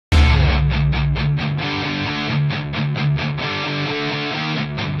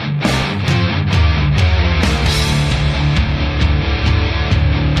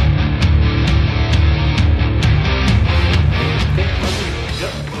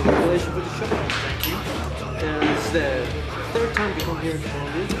congratulations for the show. Thank you. It's the third time you come here in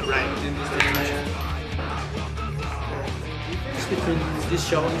Colombia. Right. Between this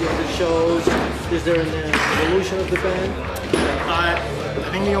show and the other shows, is there an evolution of the band? I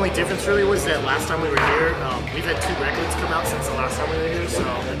think the only difference really was that last time we were here, we've had 2 records come out since the last time we were here, so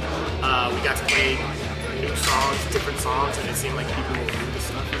we got to play new songs, different songs, and it seemed like people were into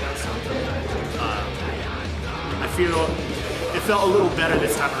stuff, you know, so I feel it felt a little better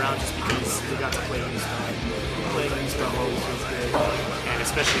this time around just because we got to play new stuff. Playing new stuff always feels good, and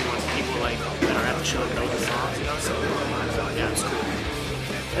especially when people like that are at the show know the songs, you know, so yeah, it's cool.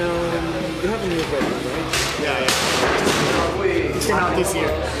 You have a new record, right? Yeah. It came out this year.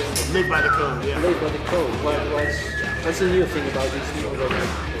 Live by the Code, yeah. Live by the Code. What's the new thing about this new record?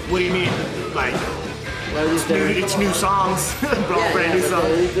 What do you mean? Like, it's new songs, brand new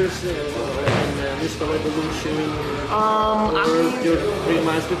songs. There's an musical evolution. I mean, you're pretty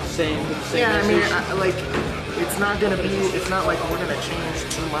much with the same. Yeah, I mean, it's not gonna be. It's not like we're gonna change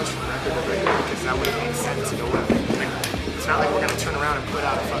too much from record to record because that wouldn't make sense, you know. It's not like we're gonna turn around and put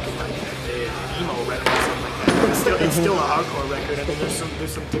out a fucking like emo record or something like that. It's still a hardcore record. I mean,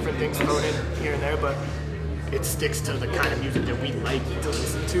 there's some different things thrown in here and there, but it sticks to the kind of music that we like to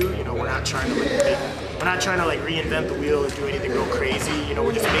listen to. You know, we're not trying to reinvent the wheel or do anything real crazy. You know,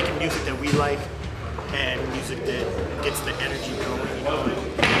 we're just making music that we like and music that gets the energy going. You know,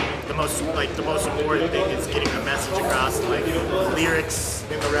 the most important thing is getting the message across, like the lyrics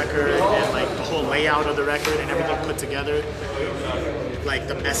in the record and like the whole layout of the record and everything put together, like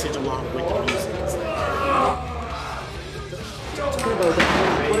the message along with the music. It's like,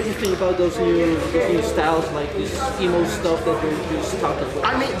 what do you think about those new styles, like this emo stuff that you just talked about?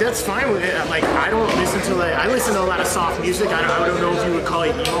 I mean, that's fine with it. Like, I listen to a lot of soft music. I don't know if you would call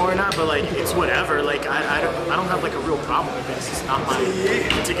it emo or not, but like, it's whatever. Like, I don't have like a real problem with it. It's just not my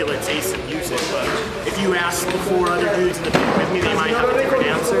particular taste in music. But if you ask the 4 other dudes in the band with me, they might have a different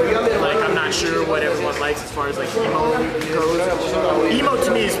answer. Like, I'm not sure what everyone likes as far as like emo goes. Emo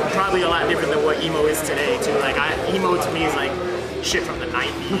to me is probably a lot different than what emo is today too. Like, emo to me is like shit from the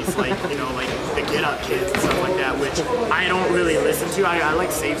 90s, like, you know, like the Get Up Kids and stuff like that, which I don't really listen to. I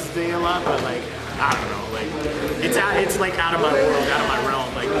like Safe Day a lot, but like, I don't know, like, it's like out of my world, out of my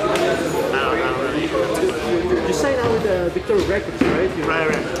realm, like, I don't really. You signed out with Victoria Records, right? Right.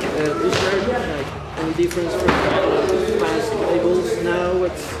 Is there like any difference from past labels now?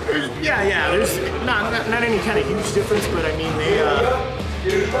 Yeah, there's not any kind of huge difference, but I mean, they, I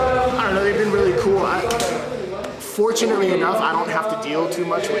don't know, they've been really cool. Fortunately enough, I don't have to deal too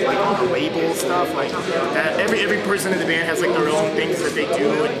much with like all the label stuff. Like that, every person in the band has like their own things that they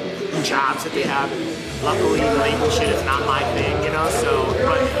do and jobs that they have. Luckily, label shit is not my thing, you know. So,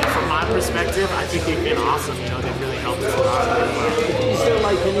 but from my perspective, I think they've been awesome. You know, they've really helped us a lot. Is there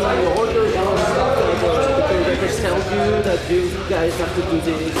like any order stuff that the records tell you that you guys have to do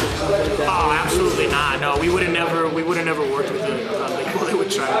this or something like that? Oh, absolutely not. No, we would have never worked with a label that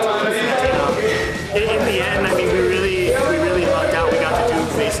would try to do it. In the end, I mean, we really lucked out. We got to do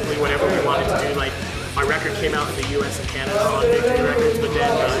basically whatever we wanted to do. Like, our record came out in the U.S. and Canada on Victory Records, but then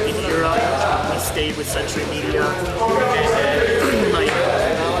in Europe, we stayed with Century Media, and then like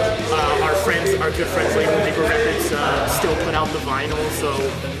our good friends label Bigger Records still put out the vinyl. So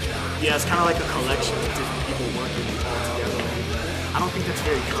yeah, it's kind of like a collection of different people working all together. I don't think that's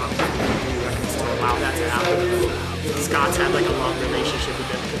very common for Bigger Records to allow that to happen. Scott's had like a long relationship with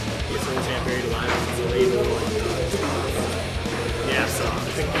them because he's always had very alive on the label. Yeah, so I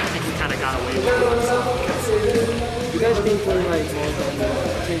think we kind of got away with it on some because you guys been playing like more than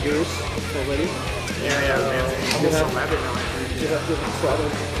 10 years already? Yeah, man. Almost 11 now. You have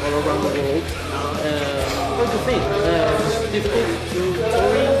traveled all around the world. What do you think? It's difficult to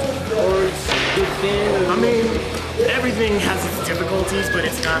touring or it's a good thing? I mean, everything has its difficulties, but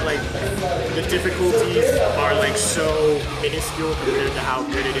it's not like the difficulties are like so minuscule compared to how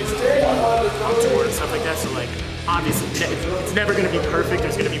good it is to be on tour and stuff like that. So like, obviously, it's never going to be perfect.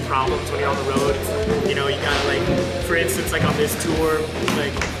 There's going to be problems when you're on the road. You know, you gotta like, for instance, like on this tour,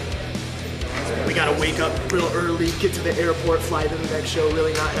 like we gotta wake up real early, get to the airport, fly to the next show,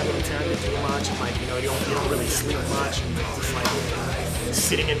 really not having time to do much. And like, you know, you don't really sleep much. And it's just like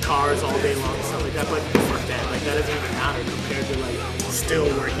sitting in cars all day long and stuff like that. But fuck that, like that doesn't even matter compared to like, still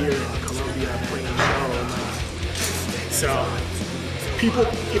we're here in Colombia playing a show. Like, so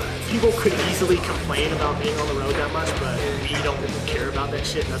people could easily complain about being on the road that much, but we don't care about that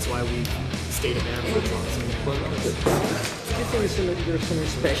shit. That's why we stayed in band for long. Do you think there's some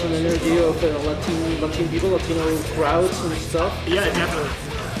special energy of Latin people, Latino crowds and stuff? Yeah,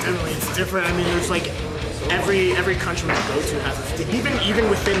 definitely. It's different. I mean, there's like every country we go to has its even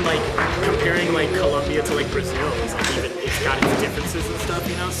within like comparing like Colombia to like Brazil, it's like it's got its differences and stuff,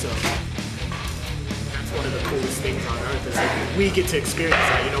 you know. So that's one of the coolest things on earth is like we get to experience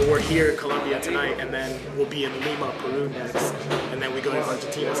that. You know, we're here in Colombia tonight, and then we'll be in Lima, Peru next, and then we go to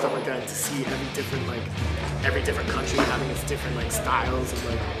Argentina and stuff like that, and to see every different country having its different like styles and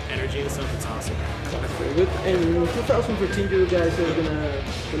like energy and stuff. It's awesome. Very good. And in 2014, you guys are gonna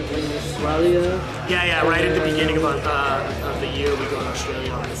play in Australia. Yeah. Right at the beginning of the year, we go to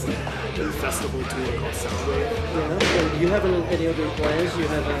Australia on this festival tour called Soundwave. Yeah. And you have any other plans? You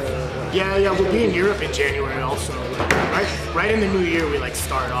have a... Yeah. We'll be in Europe in January also. Like, right in the new year, we like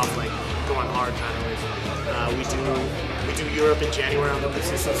start off like going hard kind of. We do Europe in January on the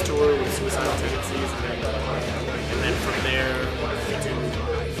Persistence tour with Suicidal Tendencies, and then from there we do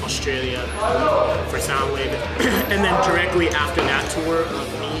Australia for Soundwave, and then directly after that tour,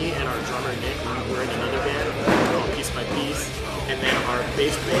 me and our drummer Nick, we're in another band called Piece by Piece, and then our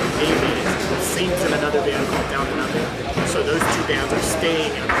bass player David sings in another band called Down and Under. So those two bands are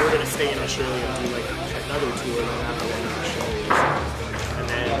staying, and we're gonna stay in Australia and do like another tour after one of the shows, and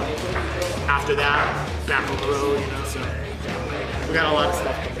then after that, back on the road, you know. So we got a lot of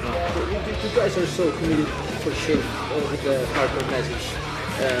stuff coming up. You guys are so committed for sure with the hardcore message.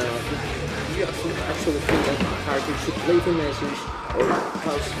 You actually think that hardcore should play the message, or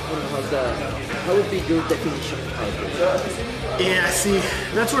how would be your definition of hardcore? Yeah, see,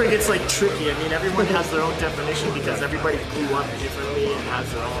 that's where it gets like tricky. I mean, everyone has their own definition because everybody grew up differently and has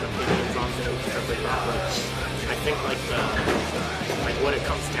their own opinions on things and stuff like that. But I think like what it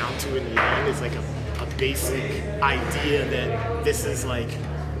comes down to in the end is like a basic idea that this is like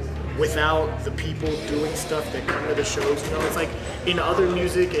without the people doing stuff that come to the shows, you know, it's like in other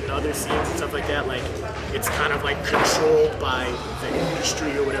music and other scenes and stuff like that, like it's kind of like controlled by the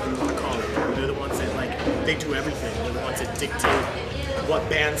industry or whatever you want to call it. They're the ones that like, they do everything. They're the ones that dictate what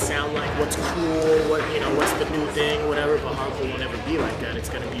bands sound like, what's cool, what, you know, what's the new thing, whatever, but hardcore will never be like that. It's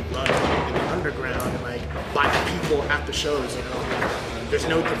gonna be run in the underground and like by the people at the shows, you know. There's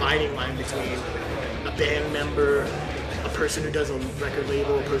no dividing line between a band member, a person who does a record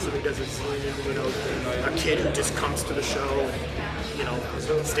label, a person who does a zine, you know, a kid who just comes to the show and, you know,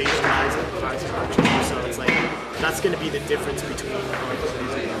 stage dives and provides merch. So it's like, that's going to be the difference between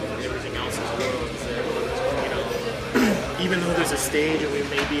everything else in the world. You know, even though there's a stage and we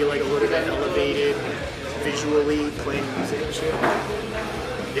may be like a little bit elevated visually playing music and shit,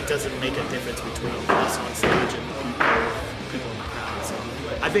 it doesn't make a difference between us on stage and people in the crowd. So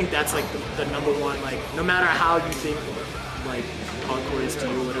I think that's like the number one, like, no matter how you think like hardcore is to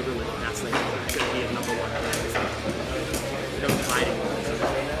you or whatever, like that's like gonna be a number one thing. So, you know, fighting.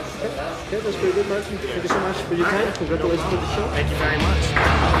 Okay, that's pretty good, Martin. Thank you so much for your time. Congratulations for the show. Thank you very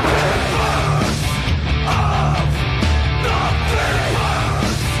much.